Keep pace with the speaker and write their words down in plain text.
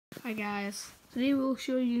Hi guys, today we'll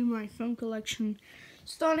show you my phone collection,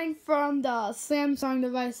 starting from the Samsung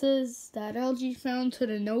devices, that LG phone, to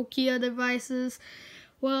the Nokia devices.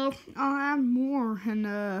 Well, I'll have more, and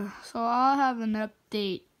so I'll have an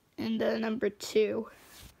update in the number 2.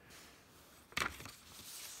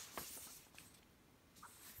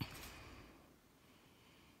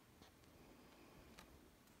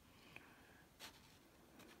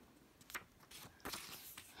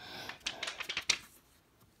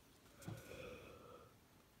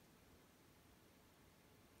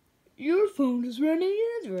 Your phone is running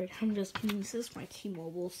Android. I'm just kidding. This is my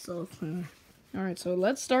T-Mobile cell phone. Alright, so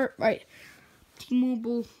let's start right.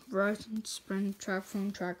 T-Mobile, Verizon, Sprint,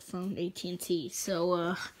 TracFone, AT&T.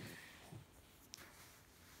 So,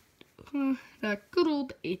 that good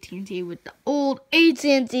old AT&T with the old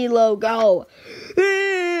AT&T logo.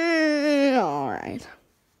 Alright.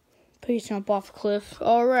 Please jump off a cliff.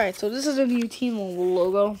 Alright, so this is a new T-Mobile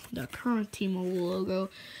logo. The current T-Mobile logo.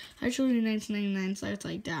 Actually, 1999 starts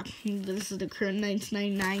like that. This is the current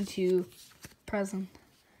 1999 to present.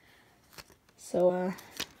 So,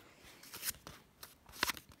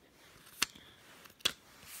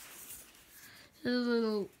 this is a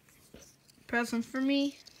little present for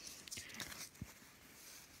me.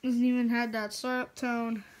 Doesn't even have that startup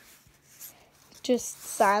tone. Just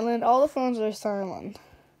silent. All the phones are silent.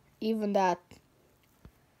 Even that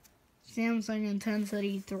Samsung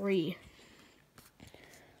Intensity 3.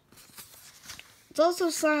 It's also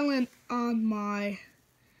silent on my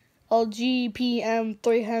LG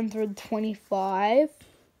PM325.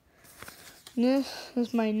 This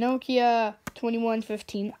is my Nokia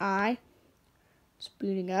 2115i. It's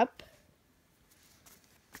booting up.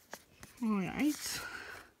 Alright. It's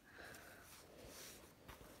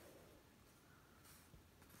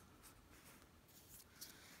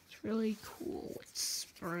really cool with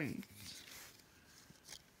Sprint.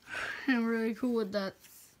 And really cool with that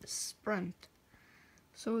Sprint.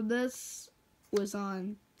 So this was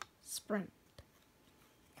on Sprint.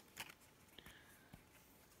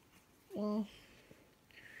 Well,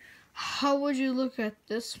 how would you look at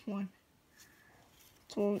this one?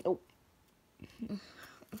 Oh,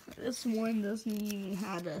 this one doesn't even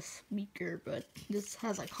have a speaker, but this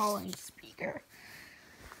has a calling speaker.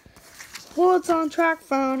 Well, it's on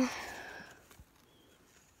TracFone.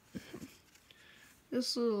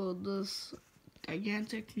 This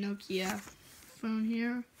gigantic Nokia phone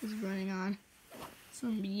here is running on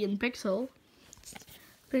some medium Pixel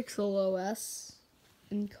OS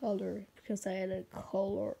in color, because I had a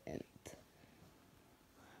color in it.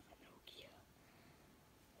 Nokia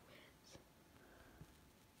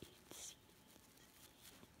with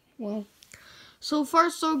well, so far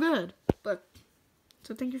so good. But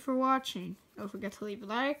so thank you for watching. Don't forget to leave a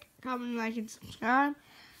like, comment, and subscribe.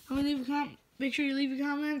 Make sure you leave a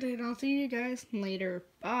comment, and I'll see you guys later.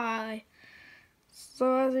 Bye.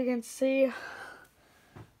 So as you can see,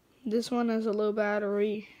 this one has a low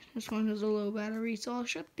battery. This one has a low battery, so I'll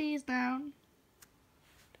shut these down.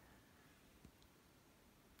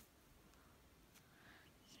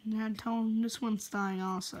 And tell them this one's dying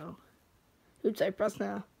also. Oops, I pressed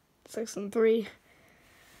now. 6 and 3.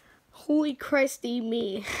 Holy Christy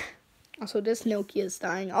me. Also, this Nokia is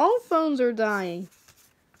dying. All phones are dying.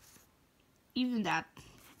 Even that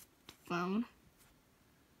phone.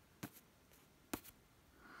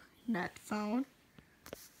 That phone.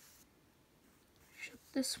 Shut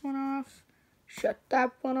this one off. Shut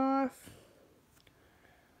that one off.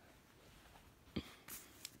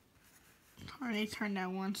 Already turned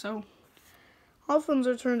that one. So all phones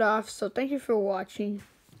are turned off. So thank you for watching.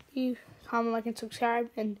 Comment, like, and subscribe,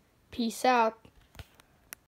 and peace out.